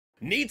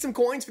Need some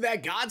coins for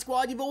that God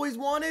Squad you've always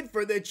wanted?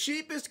 For the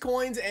cheapest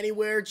coins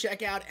anywhere,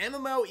 check out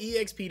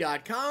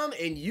MMOEXP.com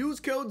and use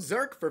code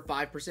ZERK for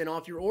 5%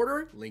 off your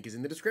order. Link is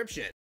in the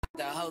description.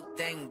 The whole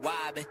thing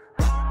wobbin',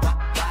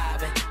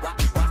 wobbin',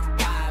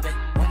 wobbin'.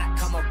 When I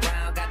come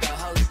around, got the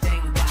whole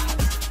thing wobbin'.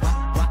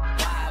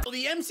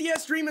 The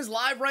MCS stream is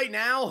live right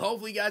now.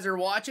 Hopefully you guys are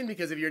watching,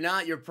 because if you're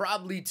not, you're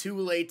probably too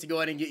late to go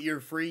ahead and get your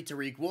free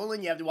Tariq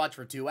Woolen. You have to watch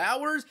for 2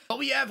 hours. But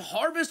we have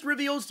harvest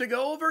reveals to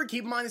go over.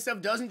 Keep in mind this stuff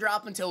doesn't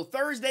drop until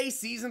Thursday.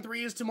 Season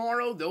 3 is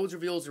tomorrow. Those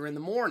reveals are in the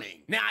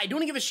morning. Now, I do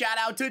want to give a shout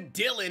out to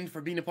Dylan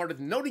for being a part of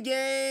the Nota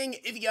Gang.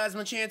 If you guys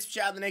want a chance to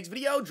shout out in the next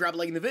video, drop a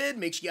like in the vid.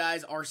 Make sure you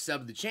guys are subbed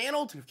to the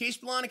channel.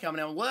 Notification bell on and comment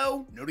down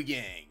below. Nota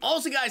Gang.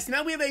 Also, guys,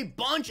 now we have a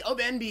bunch of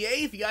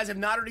NBA. If you guys have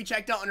not already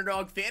checked out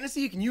Underdog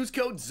Fantasy, you can use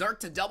code ZERK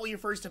to double your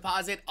first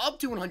deposit up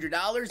to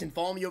 $100, and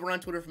follow me over on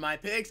Twitter for my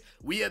picks.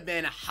 We have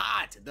been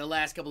hot the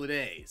last couple of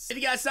days. If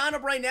you guys sign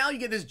up right now, you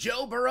get this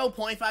Joe Burrow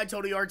 0.5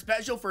 total yard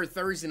special for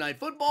Thursday Night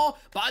Football.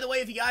 By the way,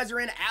 if you guys are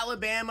in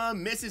Alabama,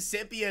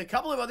 Mississippi, a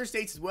couple of other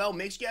states as well,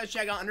 make sure you guys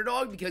check out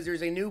Underdog, because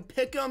there's a new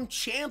Pick'em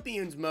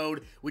Champions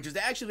mode, which is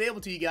actually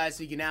available to you guys,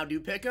 so you can now do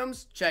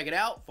Pick'ems. Check it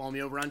out. Follow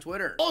me over on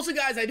Twitter. Also,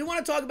 guys, I do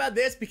want to talk about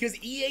this because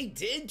EA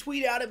did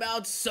tweet out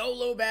about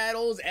solo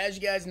battles. As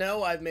you guys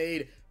know, I've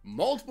made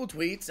multiple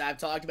tweets. I've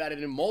talked about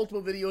it in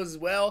multiple videos as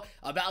well,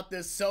 about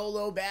the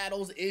solo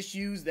battles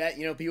issues that,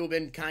 you know, people have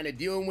been kind of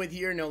dealing with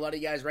here. I know a lot of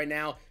you guys right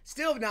now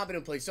still have not been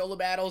able to play solo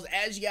battles.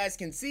 As you guys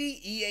can see,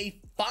 EA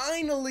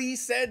finally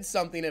said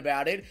something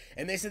about it,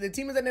 and they said the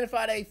team has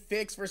identified a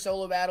fix for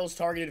solo battles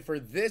targeted for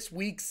this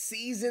week's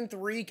Season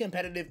 3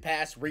 competitive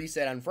pass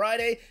reset on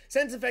Friday.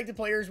 Since affected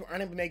players were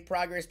unable to make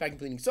progress by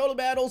completing solo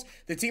battles,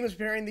 the team is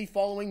preparing the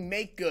following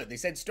make good. They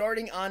said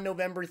starting on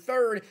November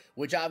 3rd,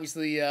 which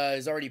obviously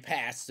is already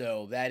passed,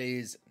 so that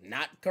is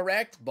not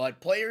correct,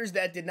 but players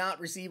that did not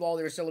receive all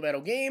their solo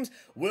battle games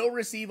will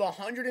receive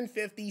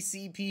 150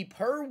 CP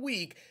per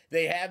week.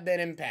 They have been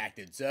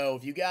impacted. So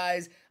if you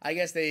guys, I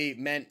guess they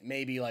meant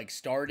maybe like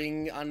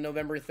starting on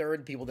November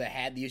 3rd, people that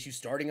had the issue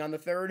starting on the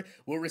 3rd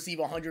will receive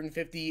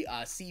 150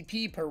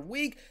 CP per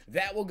week.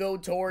 That will go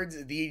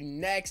towards the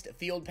next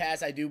field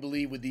pass, I do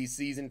believe, with the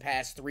Season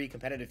Pass 3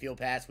 competitive field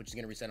pass, which is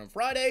going to reset on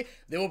Friday.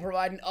 They will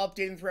provide an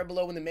update in the thread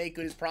below when the make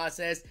good is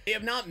processed. They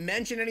have not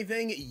mentioned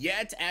anything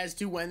yet as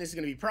to when this is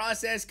going to be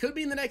processed. Could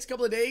be in the next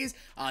couple of days.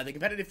 The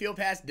competitive field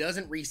pass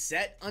doesn't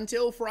reset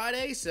until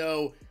Friday,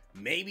 so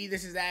maybe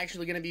this is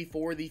actually going to be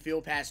for the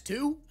Field Pass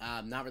 2.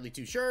 I'm not really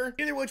too sure.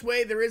 Either which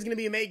way, there is going to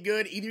be a make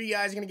good. Either you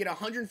guys are going to get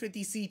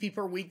 150 CP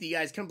per week that you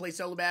guys can play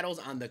solo battles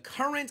on the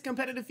current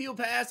competitive Field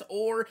Pass,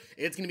 or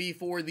it's going to be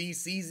for the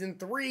Season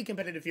 3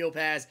 competitive Field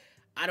Pass.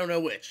 I don't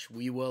know which.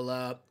 We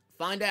will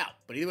find out.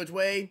 But either which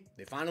way,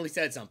 they finally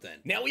said something.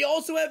 Now, we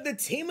also have the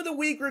Team of the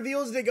Week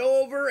reveals to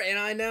go over, and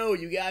I know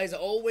you guys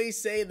always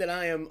say that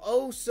I am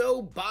oh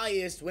so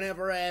biased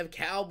whenever I have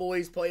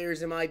Cowboys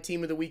players in my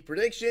Team of the Week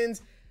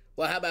predictions.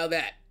 Well, how about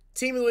that?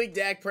 Team of the Week,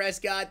 Dak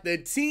Prescott, the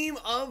Team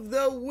of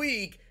the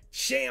Week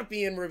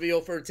champion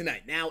reveal for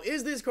tonight. Now,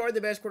 is this card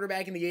the best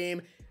quarterback in the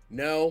game?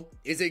 No.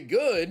 Is it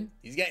good?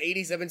 He's got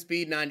 87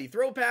 speed, 90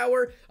 throw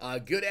power,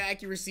 good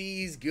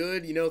accuracies,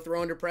 good, you know,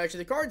 throw under pressure.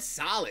 The card's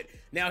solid.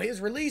 Now,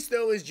 his release,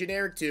 though, is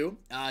Generic 2.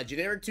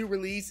 Generic 2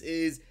 release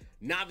is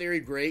not very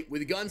great.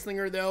 With a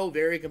Gunslinger, though,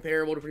 very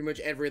comparable to pretty much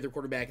every other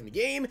quarterback in the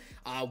game.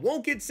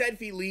 Won't get set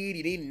feet lead.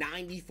 You need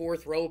 94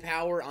 throw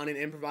power on an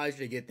improviser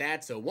to get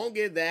that, so won't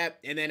get that.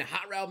 And then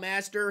Hot Route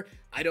Master,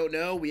 I don't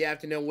know. We have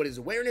to know what his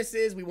awareness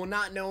is. We will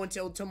not know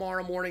until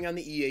tomorrow morning on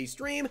the EA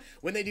stream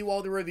when they do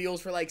all the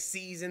reveals for like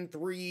Season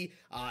 3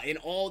 and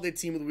all the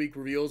Team of the Week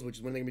reveals, which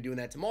is when they're going to be doing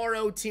that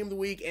tomorrow. Team of the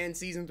Week and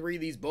Season 3,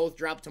 these both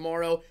drop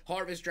tomorrow.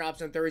 Harvest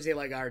drops on Thursday,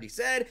 like I already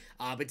said.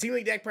 But Team of the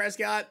Week Dak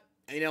Prescott,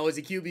 you know, is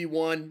a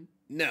QB1.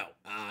 No.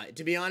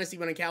 To be honest,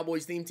 even on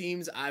Cowboys theme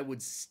teams, I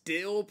would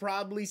still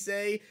probably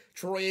say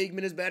Troy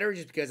Aikman is better,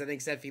 just because I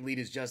think set feet lead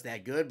is just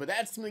that good. But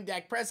that's Team of the Week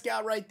Dak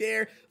Prescott right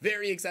there.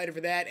 Very excited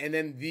for that. And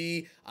then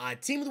the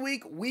Team of the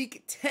Week,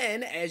 Week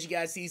 10, as you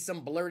guys see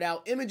some blurred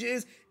out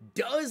images,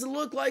 does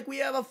look like we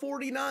have a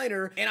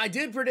 49er. And I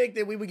did predict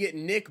that we would get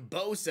Nick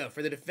Bosa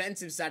for the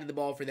defensive side of the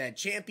ball for that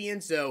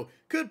champion. So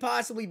could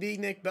possibly be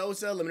Nick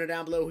Bosa. Let me know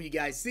down below who you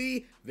guys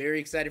see. Very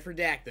excited for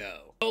Dak,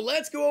 though. So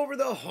let's go over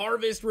the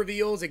harvest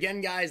reveals.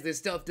 Again, guys, this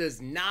stuff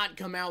does not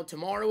come out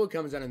tomorrow. It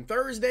comes out on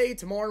Thursday.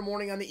 Tomorrow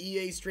morning on the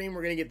EA stream,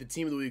 we're going to get the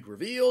Team of the Week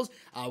reveals.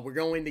 We're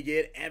going to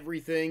get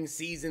everything,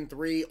 Season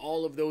 3,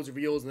 all of those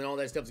reveals, and then all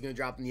that stuff is going to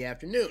drop in the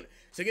afternoon.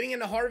 So getting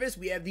into Harvest,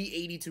 we have the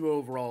 82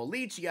 overall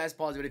elites. You guys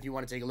pause it if you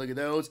want to take a look at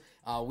those.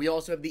 We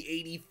also have the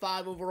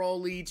 85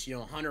 overall elites, you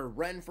know, Hunter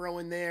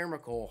Renfrow in there,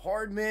 McCole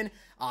Hardman,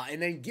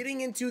 and then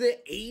getting into the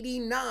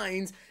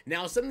 89s.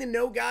 Now, something to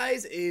note,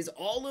 guys, is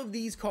all of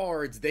these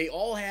cards, they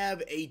all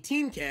have a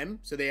team chem,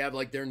 so they have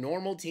like their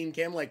normal team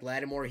chem, like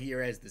Lattimore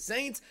here as the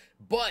Saints,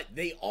 but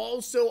they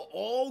also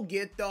all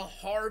get the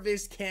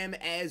Harvest chem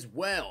as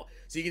well.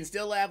 So you can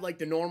still have like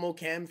the normal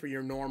chem for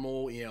your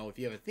normal, you know, if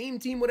you have a theme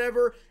team,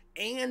 whatever,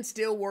 and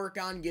still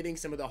work on getting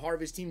some of the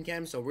Harvest team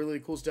chems, so really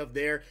cool stuff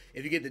there.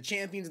 If you get the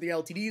champions of the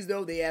LTDs,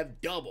 though, they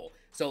have double.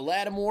 So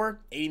Lattimore,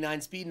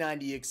 89 speed,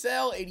 90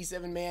 excel,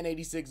 87 man,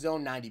 86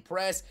 zone, 90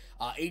 press,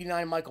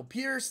 89 Michael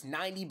Pierce,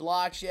 90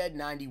 block shed,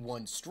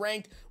 91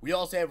 strength. We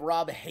also have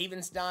Rob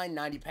Havenstein,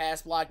 90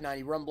 pass block,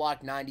 90 run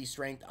block, 90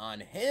 strength on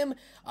him.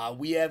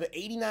 We have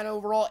 89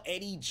 overall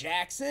Eddie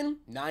Jackson,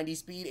 90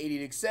 speed,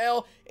 80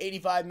 excel,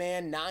 85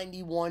 man,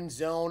 91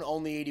 zone,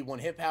 only 81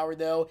 hit power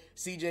though.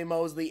 CJ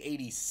Mosley,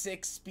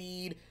 86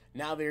 speed.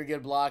 Not very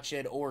good block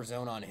shed or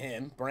zone on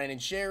him. Brandon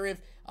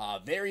Sheriff,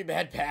 very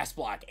bad pass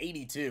block,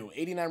 82.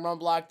 89 run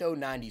block though,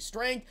 90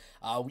 strength.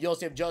 We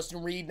also have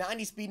Justin Reed,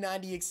 90 speed,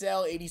 90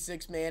 excel,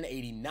 86 man,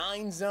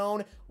 89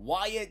 zone.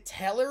 Wyatt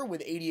Teller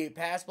with 88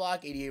 pass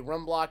block, 88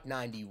 run block,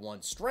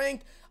 91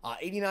 strength.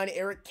 89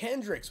 Eric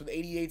Kendricks with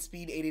 88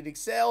 speed, 88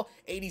 excel,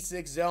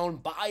 86 zone.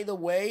 By the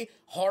way,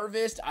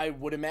 Harvest, I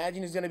would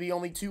imagine, is going to be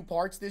only 2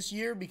 parts this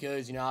year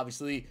because, you know,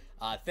 obviously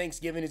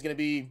Thanksgiving is going to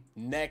be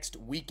next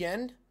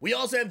weekend. We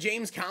also have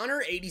James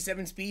Conner,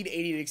 87 speed,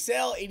 88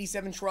 excel,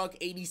 87 truck,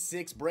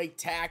 86 break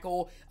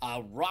tackle.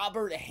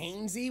 Robert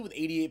Hainsey with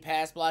 88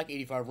 pass block,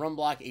 85 run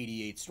block,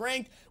 88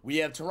 strength. We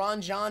have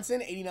Teron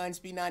Johnson, 89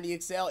 speed, 90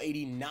 excel,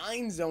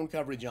 89 zone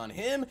coverage on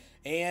him.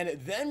 And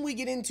then we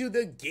get into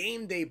the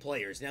game day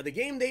players. Now, the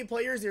game day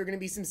players, there are going to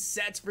be some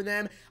sets for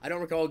them. I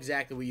don't recall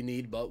exactly what you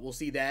need, but we'll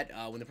see that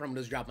when the promo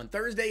does drop on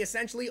Thursday.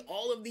 Essentially,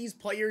 all of these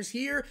players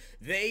here,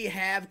 they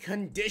have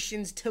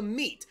conditions to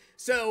meet.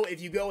 So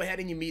if you go ahead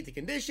and you meet the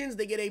conditions,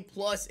 they get a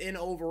plus in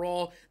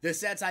overall. The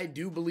sets, I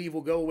do believe,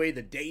 will go away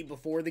the day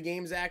before the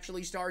games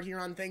actually start here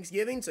on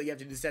Thanksgiving, so you have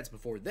to do sets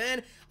before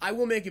then. I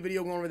will make a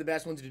video going over the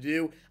best ones to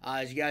do.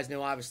 As you guys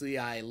know, obviously,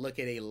 I look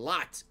at a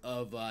lot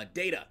of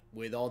data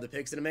with all the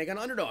picks that I make on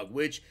Underdog,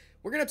 which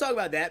we're going to talk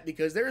about that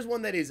because there's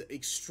one that is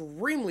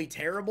extremely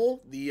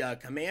terrible. The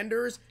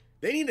Commanders,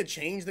 they need to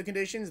change the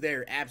conditions.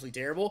 They're absolutely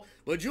terrible.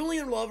 But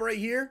Julian Love right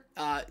here,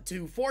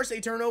 to force a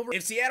turnover.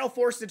 If Seattle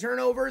forced a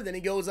turnover, then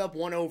he goes up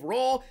 1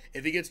 overall.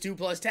 If he gets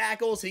 2+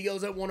 tackles, he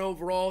goes up 1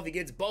 overall. If he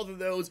gets both of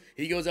those,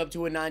 he goes up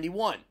to a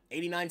 91.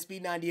 89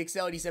 speed, 90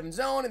 excel, 87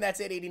 zone, and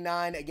that's at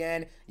 89.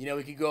 Again, you know,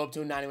 he could go up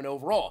to a 91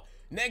 overall.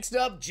 Next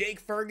up, Jake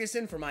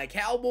Ferguson for my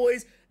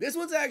Cowboys. This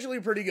one's actually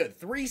pretty good.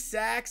 3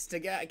 sacks to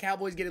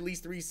Cowboys get at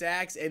least 3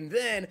 sacks, and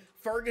then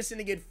Ferguson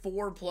to get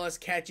 4+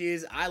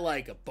 catches. I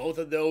like both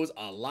of those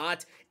a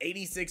lot.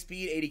 86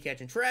 speed, 80 catch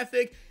in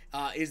traffic.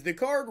 Is the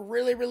card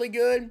really, really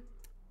good?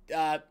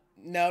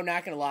 No,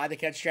 not gonna lie. The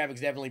catch traffic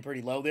is definitely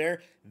pretty low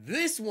there.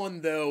 This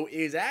one, though,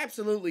 is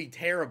absolutely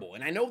terrible.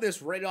 And I know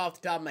this right off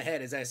the top of my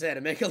head. As I said, I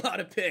make a lot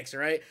of picks,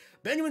 right?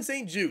 Benjamin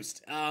St.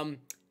 Juste.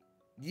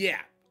 Yeah.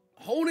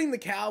 Holding the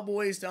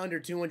Cowboys to under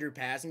 200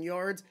 passing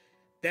yards,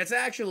 that's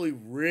actually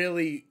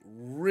really,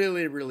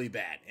 really, really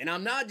bad. And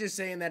I'm not just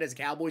saying that as a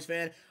Cowboys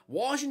fan.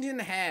 Washington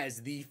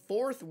has the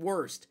 4th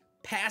worst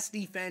pass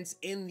defense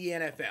in the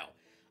NFL.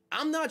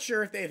 I'm not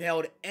sure if they've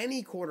held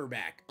any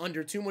quarterback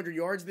under 200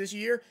 yards this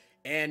year.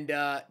 And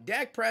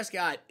Dak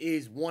Prescott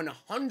is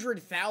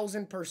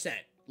 100,000%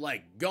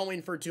 like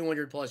going for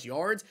 200+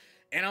 yards.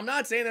 And I'm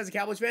not saying that as a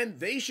Cowboys fan,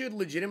 they should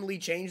legitimately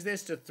change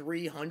this to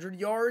 300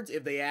 yards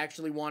if they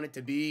actually want it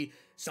to be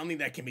something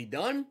that can be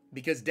done,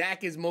 because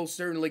Dak is most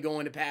certainly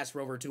going to pass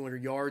for over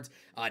 200 yards.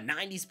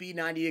 90 speed,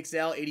 90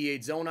 excel,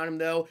 88 zone on him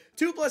though.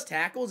 2+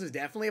 tackles is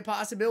definitely a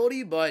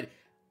possibility, but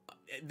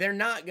they're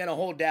not going to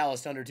hold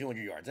Dallas to under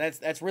 200 yards.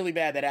 That's really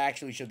bad. That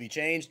actually should be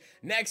changed.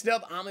 Next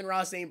up,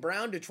 Amon-Ra St.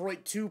 Brown,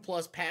 Detroit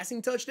 2+ passing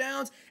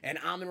touchdowns, and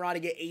Amon-Ra to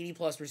get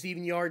 80+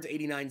 receiving yards,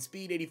 89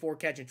 speed, 84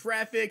 catch in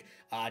traffic,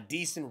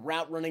 decent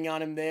route running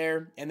on him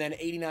there, and then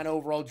 89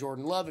 overall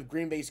Jordan Love. If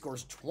Green Bay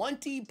scores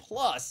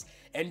 20+,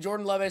 and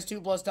Jordan Love has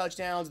 2+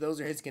 touchdowns,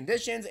 those are his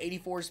conditions,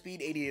 84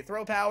 speed, 88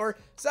 throw power,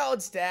 solid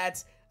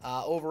stats.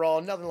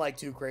 Overall, nothing like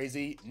too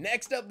crazy.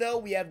 Next up, though,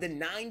 we have the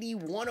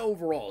 91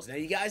 overalls. Now,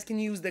 you guys can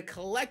use the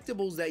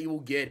collectibles that you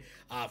will get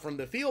from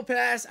the Field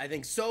Pass, I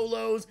think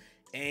solos,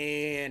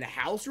 and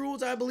house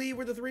rules, I believe,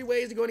 were the 3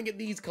 ways to go and get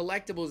these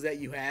collectibles that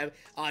you have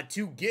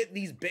to get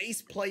these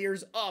base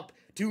players up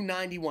to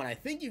 91. I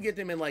think you get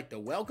them in, like, the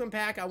welcome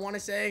pack, I want to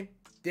say.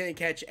 Didn't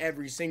catch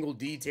every single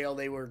detail.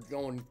 They were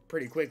going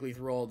pretty quickly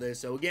through all this.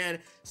 So again,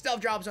 stuff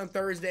drops on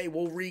Thursday.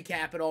 We'll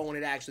recap it all when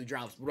it actually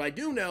drops. What I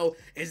do know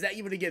is that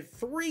you're going to get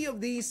 3 of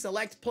these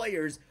select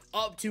players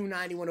up to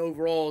 91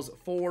 overalls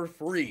for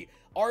free.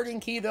 Arden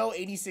Key, though,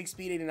 86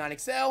 speed, 89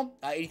 excel,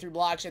 83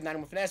 block shed,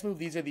 91 finesse move.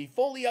 These are the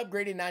fully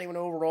upgraded 91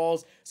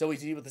 overalls, so we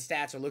see what the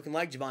stats are looking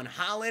like. Javon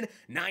Holland,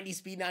 90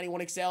 speed,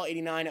 91 excel,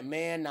 89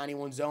 man,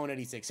 91 zone,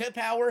 86 hit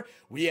power.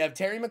 We have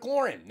Terry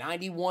McLaurin,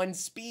 91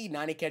 speed,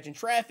 90 catch in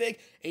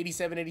traffic,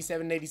 87,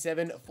 87,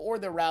 87 for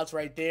the routes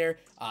right there.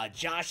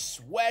 Josh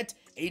Sweat,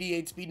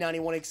 88 speed,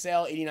 91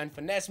 excel, 89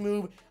 finesse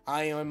move.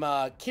 I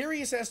am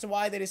curious as to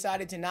why they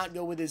decided to not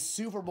go with his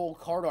Super Bowl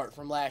card art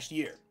from last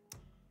year.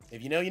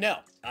 If you know, you know.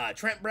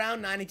 Trent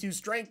Brown, 92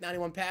 strength,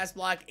 91 pass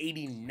block,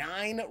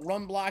 89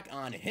 run block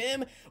on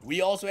him.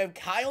 We also have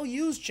Kyle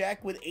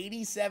Juszczyk with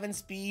 87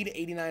 speed,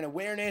 89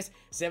 awareness,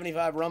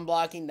 75 run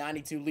blocking,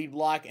 92 lead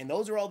block, and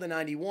those are all the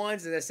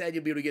 91s. As I said,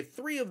 you'll be able to get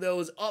 3 of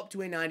those up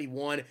to a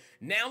 91.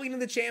 Now we get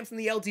into the champs and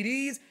the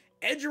LTDs.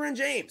 Edgerrin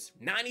James,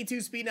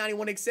 92 speed,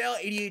 91 excel,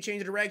 88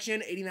 change of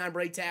direction, 89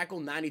 break tackle,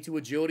 92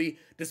 agility.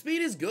 The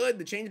speed is good,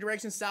 the change of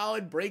direction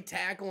solid, break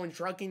tackle and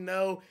trucking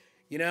though,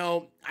 you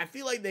know, I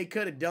feel like they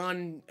could have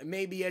done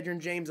maybe Edgerrin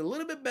James a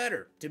little bit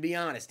better, to be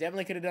honest.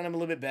 Definitely could have done him a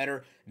little bit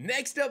better.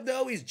 Next up,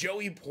 though, is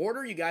Joey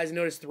Porter. You guys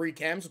noticed 3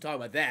 chems. We'll talk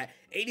about that.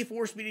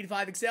 84 speed,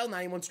 85 excel,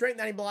 91 strength,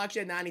 90 block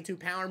shed, 92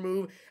 power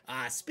move.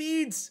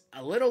 Speed's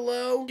a little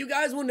low. You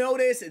guys will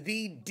notice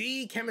the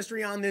D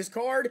chemistry on this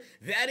card.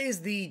 That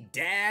is the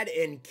dad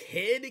and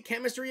kid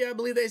chemistry, I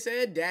believe they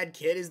said. Dad,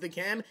 kid is the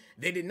chem.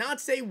 They did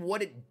not say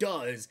what it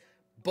does,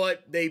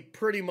 but they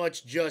pretty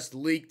much just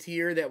leaked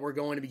here that we're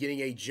going to be getting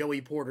a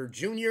Joey Porter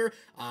Jr.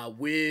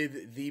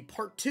 With the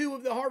part 2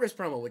 of the Harvest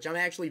promo, which I'm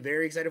actually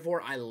very excited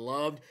for. I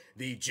loved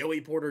the Joey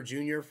Porter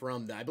Jr.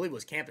 from the, I believe it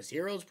was Campus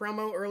Heroes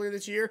promo earlier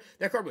this year.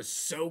 That card was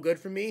so good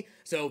for me.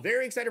 So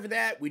very excited for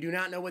that. We do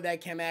not know what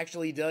that chem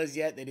actually does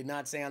yet. They did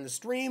not say on the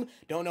stream.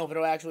 Don't know if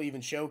it'll actually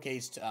even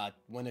showcase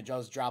when it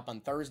does drop on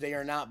Thursday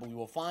or not, but we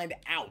will find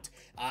out.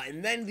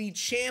 And then the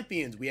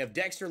champions. We have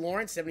Dexter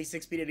Lawrence,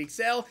 76 speed at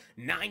excel,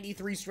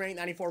 93 strength,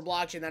 94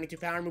 block shed, 92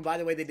 power move. By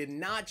the way, they did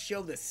not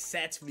show the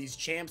sets for these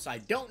champs, so I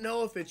don't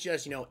know if it's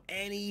just, you know,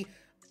 any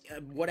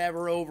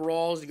whatever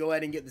overalls to go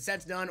ahead and get the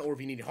sets done, or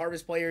if you need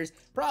Harvest players,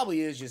 probably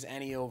is just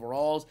any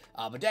overalls.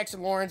 But Dexter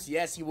Lawrence,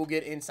 yes, he will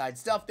get inside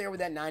stuff there with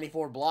that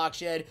 94 block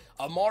shed.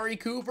 Amari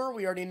Cooper,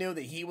 we already knew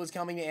that he was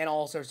coming, and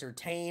also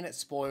Surtain,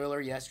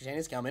 spoiler, yes, Surtain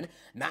is coming.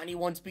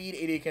 91 speed,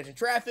 88 catching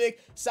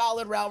traffic,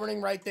 solid route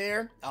running right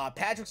there.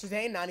 Patrick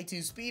Surtain,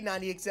 92 speed,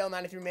 90 excel,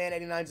 93 man,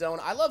 89 zone.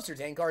 I love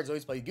Surtain cards,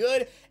 always play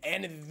good,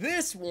 and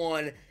this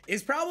one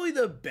is probably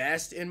the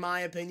best, in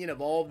my opinion,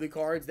 of all of the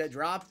cards that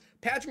dropped.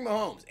 Patrick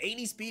Mahomes,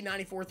 80 speed,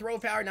 94 throw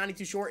power,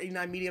 92 short,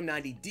 89 medium,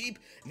 90 deep.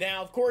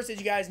 Now, of course, as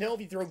you guys know,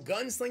 if you throw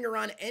Gunslinger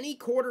on any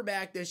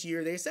quarterback this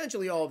year, they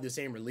essentially all have the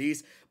same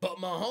release. But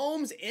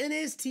Mahomes, in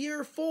his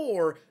tier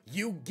 4,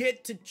 you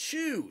get to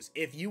choose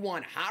if you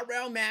want Hot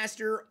Route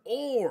Master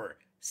or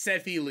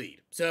set feet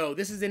lead. So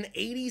this is an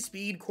 80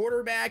 speed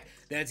quarterback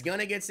that's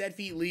gonna get set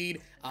feet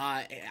lead.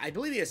 I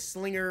believe he has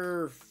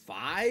Slinger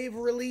 5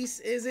 release,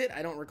 is it?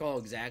 I don't recall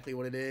exactly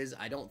what it is.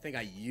 I don't think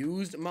I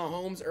used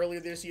Mahomes earlier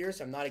this year,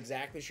 so I'm not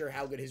exactly sure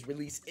how good his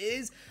release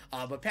is.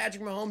 But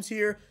Patrick Mahomes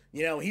here,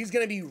 you know, he's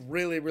gonna be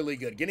really, really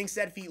good. Getting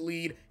set feet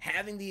lead,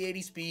 having the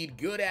 80 speed,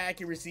 good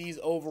accuracies,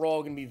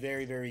 overall gonna be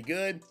very, very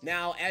good.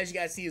 Now, as you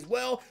guys see as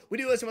well, we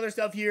do have some other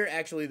stuff here.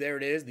 Actually, there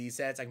it is, these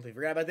sets, I completely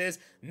forgot about this.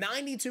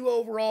 92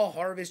 overall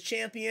Harvest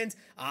champions,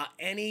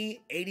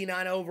 any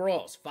 89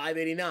 overalls,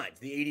 589s.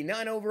 The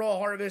 89 overall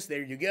Harvest,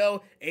 there you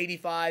go,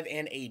 85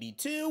 and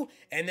 82.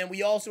 And then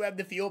we also have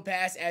the field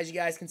pass. As you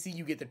guys can see,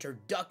 you get the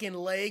turducken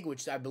leg,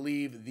 which I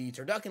believe the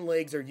turducken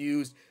legs are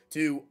used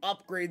to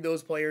upgrade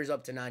those players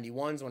up to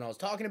 91s when I was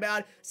talking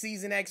about.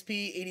 Season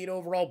XP, 88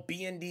 overall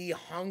BND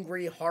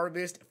Hungry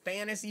Harvest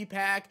Fantasy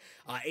Pack,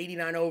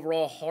 89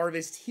 overall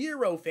Harvest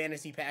Hero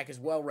Fantasy Pack as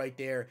well right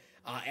there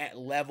at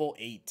level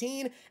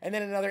 18, and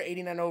then another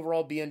 89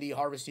 overall BND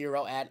Harvest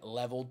Hero at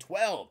level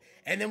 12.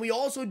 And then we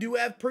also do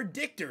have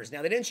predictors.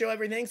 Now, they didn't show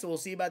everything, so we'll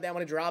see about that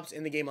when it drops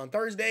in the game on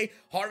Thursday.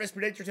 Harvest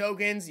predictor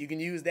tokens, you can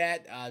use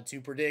that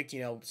to predict,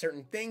 you know,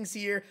 certain things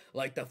here,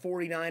 like the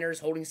 49ers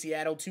holding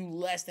Seattle to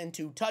less than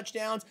 2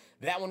 touchdowns.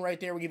 That one right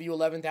there will give you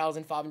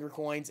 11,500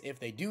 coins if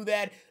they do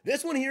that.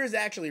 This one here is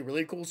actually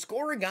really cool.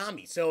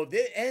 Scoregami. So if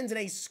it ends in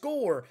a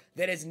score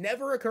that has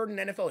never occurred in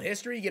NFL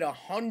history, you get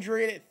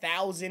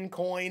 100,000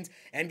 coins.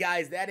 And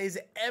guys, that is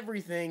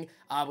everything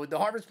with the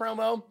Harvest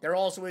promo. There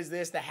also is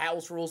this, the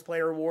House Rules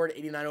Player Award,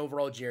 89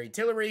 overall Jerry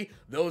Tillery.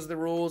 Those are the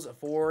rules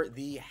for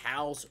the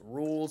House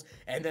Rules.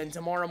 And then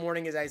tomorrow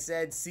morning, as I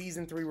said,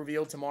 Season 3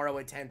 reveal tomorrow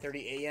at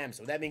 10:30 a.m.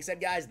 So that being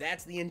said, guys,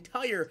 that's the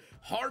entire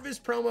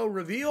Harvest promo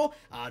reveal.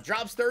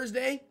 Drops Thursday.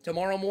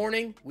 Tomorrow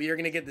morning, we are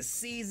going to get the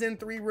Season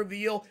 3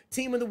 reveal,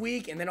 Team of the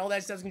Week, and then all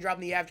that stuff's going to drop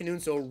in the afternoon.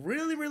 So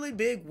really, really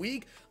big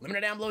week. Let me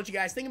know down below what you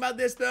guys think about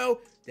this, though.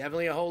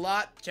 Definitely a whole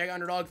lot. Check out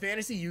Underdog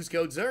Fantasy. Use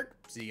code ZIRK.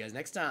 See you guys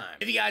next time.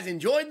 If you guys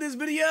enjoyed this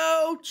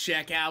video,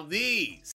 check out these.